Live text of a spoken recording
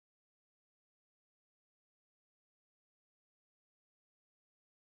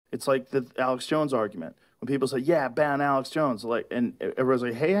It's like the Alex Jones argument. When people say, yeah, ban Alex Jones, like, and everyone's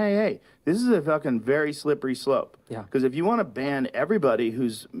like, hey, this is a fucking very slippery slope. Yeah. Because if you want to ban everybody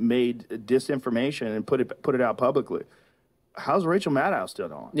who's made disinformation and put it out publicly, how's Rachel Maddow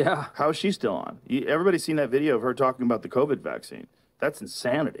still on? Yeah. How is she still on? Everybody's seen that video of her talking about the COVID vaccine. That's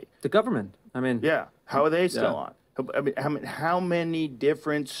insanity. The government. I mean. Yeah. How are they still on? I mean, how many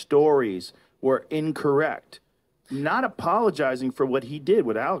different stories were incorrect? Not apologizing for what he did,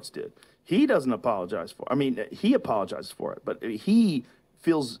 what Alex did. He doesn't apologize for it. I mean, he apologizes for it, but he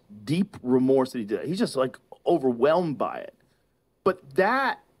feels deep remorse that he did it. He's just like overwhelmed by it. But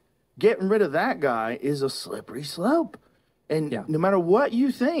getting rid of that guy is a slippery slope. And no matter what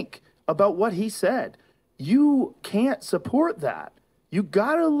you think about what he said, you can't support that. You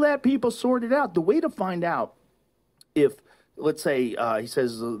got to let people sort it out. The way to find out if, let's say, he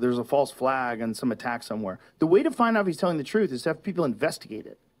says there's a false flag and some attack somewhere, the way to find out if he's telling the truth is to have people investigate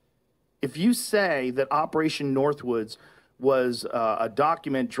it. If you say that Operation Northwoods was a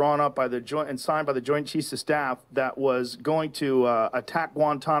document drawn up by the joint and signed by the Joint Chiefs of Staff that was going to attack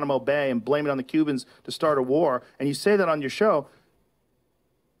Guantanamo Bay and blame it on the Cubans to start a war, and you say that on your show,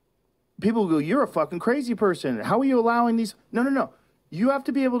 people go, you're a fucking crazy person. How are you allowing these? No. You have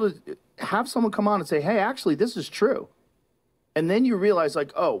to be able to have someone come on and say, hey, actually, this is true. And then you realize,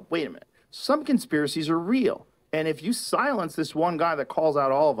 like, oh, wait a minute. Some conspiracies are real. And if you silence this one guy that calls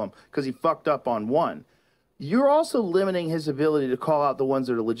out all of them because he fucked up on one, you're also limiting his ability to call out the ones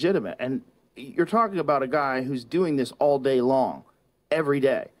that are legitimate. And you're talking about a guy who's doing this all day long, every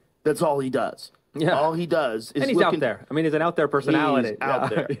day. That's all he does. Yeah. All he does is and he's out there. I mean, he's an out there personality. He's out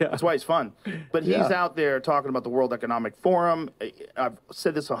there. That's why he's fun. But he's out there talking about the World Economic Forum. I've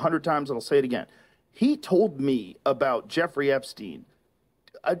said this 100 times, and I'll say it again. He told me about Jeffrey Epstein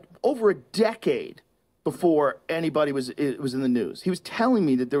over a decade before anybody was in the news. He was telling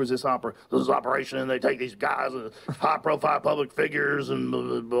me that there was this operation, and they take these guys, high-profile public figures, and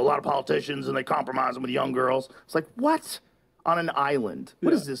a lot of politicians, and they compromise them with young girls. It's like, what? On an island?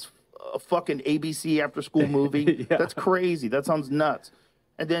 What is this, a fucking ABC after-school movie? That's crazy. That sounds nuts.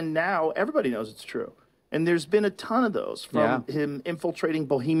 And then now everybody knows it's true. And there's been a ton of those, from him infiltrating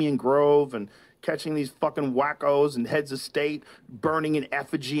Bohemian Grove and catching these fucking wackos and heads of state burning an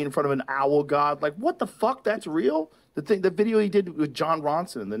effigy in front of an owl god. Like, what the fuck? That's real? The video he did with John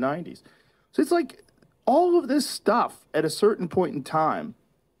Ronson in the 90s. So it's like all of this stuff at a certain point in time,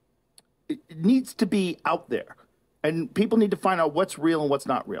 it needs to be out there. And people need to find out what's real and what's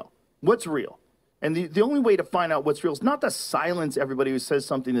not real. What's real? And the only way to find out what's real is not to silence everybody who says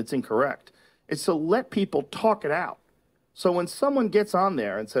something that's incorrect. It's to let people talk it out. So when someone gets on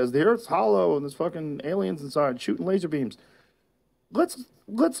there and says the Earth's hollow and there's fucking aliens inside shooting laser beams, let's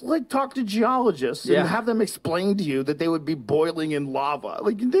like talk to geologists and have them explain to you that they would be boiling in lava.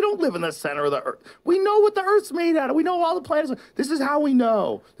 Like, they don't live in the center of the Earth. We know what the Earth's made out of. We know all the planets. This is how we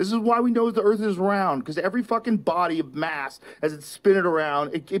know. This is why we know the Earth is round, because every fucking body of mass, as it's spinning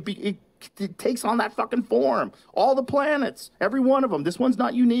around, it takes on that fucking form. All the planets, every one of them. This one's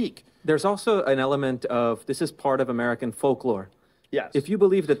not unique. There's also an element of, this is part of American folklore. Yes. If you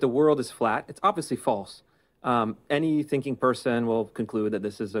believe that the world is flat, it's obviously false. Any thinking person will conclude that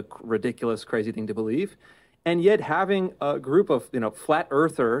this is a ridiculous, crazy thing to believe. And yet having a group of, flat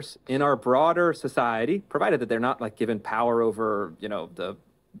earthers in our broader society, provided that they're not like given power over, the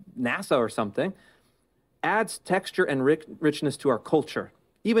NASA or something, adds texture and richness to our culture,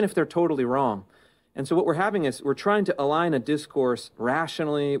 even if they're totally wrong. And so what we're having is we're trying to align a discourse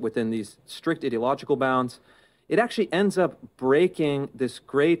rationally within these strict ideological bounds. It actually ends up breaking this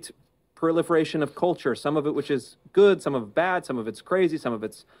great proliferation of culture, some of it which is good, some of it bad, some of it's crazy, some of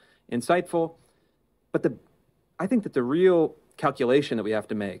it's insightful. But I think that the real calculation that we have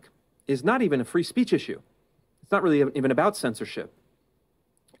to make is not even a free speech issue. It's not really even about censorship.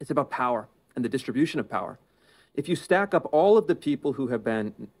 It's about power and the distribution of power. If you stack up all of the people who have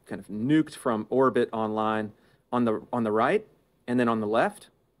been kind of nuked from orbit online on the right and then on the left,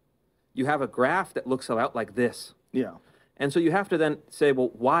 you have a graph that looks out like this. Yeah. And so you have to then say, well,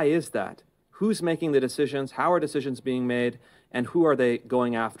 why is that? Who's making the decisions? How are decisions being made? And who are they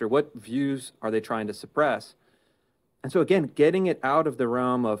going after? What views are they trying to suppress? And so again, getting it out of the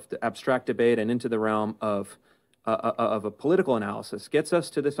realm of the abstract debate and into the realm of a political analysis gets us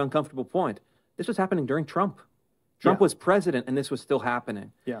to this uncomfortable point. This was happening during Trump. Trump was president, and this was still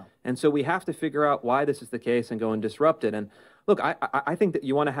happening. Yeah. And so we have to figure out why this is the case and go and disrupt it. And look, I think that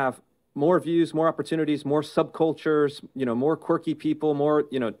you want to have more views, more opportunities, more subcultures, more quirky people, more,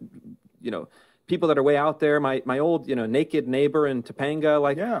 people that are way out there. My old, naked neighbor in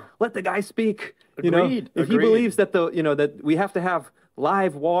Topanga, let the guy speak. Agreed. If he believes that that we have to have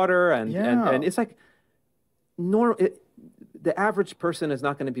live water, and Yeah. and it's like the average person is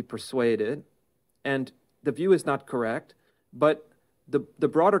not going to be persuaded, and the view is not correct, but the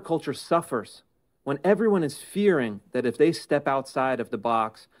broader culture suffers when everyone is fearing that if they step outside of the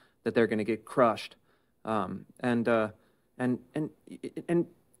box, that they're going to get crushed. And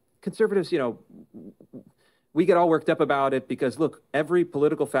conservatives, we get all worked up about it because, look, every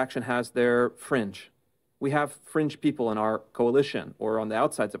political faction has their fringe. We have fringe people in our coalition or on the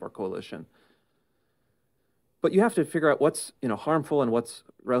outsides of our coalition. But you have to figure out what's harmful and what's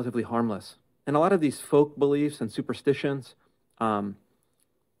relatively harmless. And a lot of these folk beliefs and superstitions,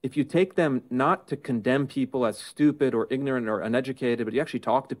 if you take them not to condemn people as stupid or ignorant or uneducated, but you actually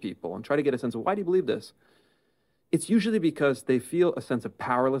talk to people and try to get a sense of why do you believe this? It's usually because they feel a sense of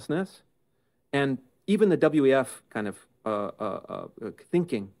powerlessness, and even the WEF kind of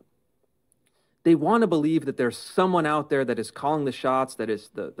thinking. They want to believe that there's someone out there that is calling the shots, that is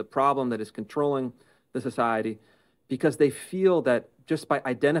the problem, that is controlling the society, because they feel that just by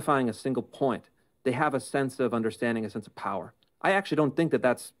identifying a single point, they have a sense of understanding, a sense of power. I actually don't think that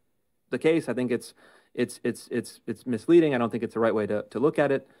that's the case. I think it's misleading. I don't think it's the right way to look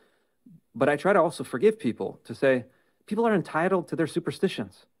at it. But I try to also forgive people, to say people are entitled to their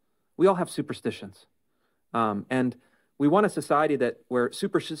superstitions. We all have superstitions. And we want a society where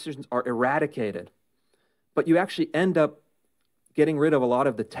superstitions are eradicated, but you actually end up getting rid of a lot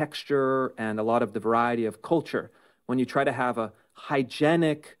of the texture and a lot of the variety of culture when you try to have a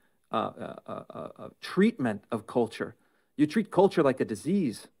hygienic treatment of culture. You treat culture like a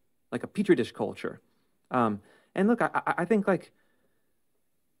disease, like a petri dish culture. And look, I think, like,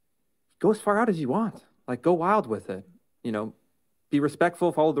 go as far out as you want. Like, go wild with it. Be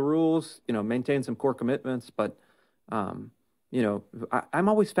respectful, follow the rules, maintain some core commitments. But, I'm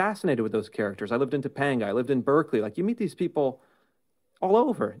always fascinated with those characters. I lived in Topanga. I lived in Berkeley. Like, you meet these people all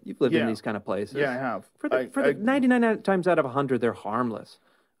over. You've lived in these kind of places. Yeah, I have. For the 99 times out of 100, they're harmless.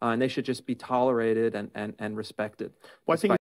 And they should just be tolerated and respected. Well, I think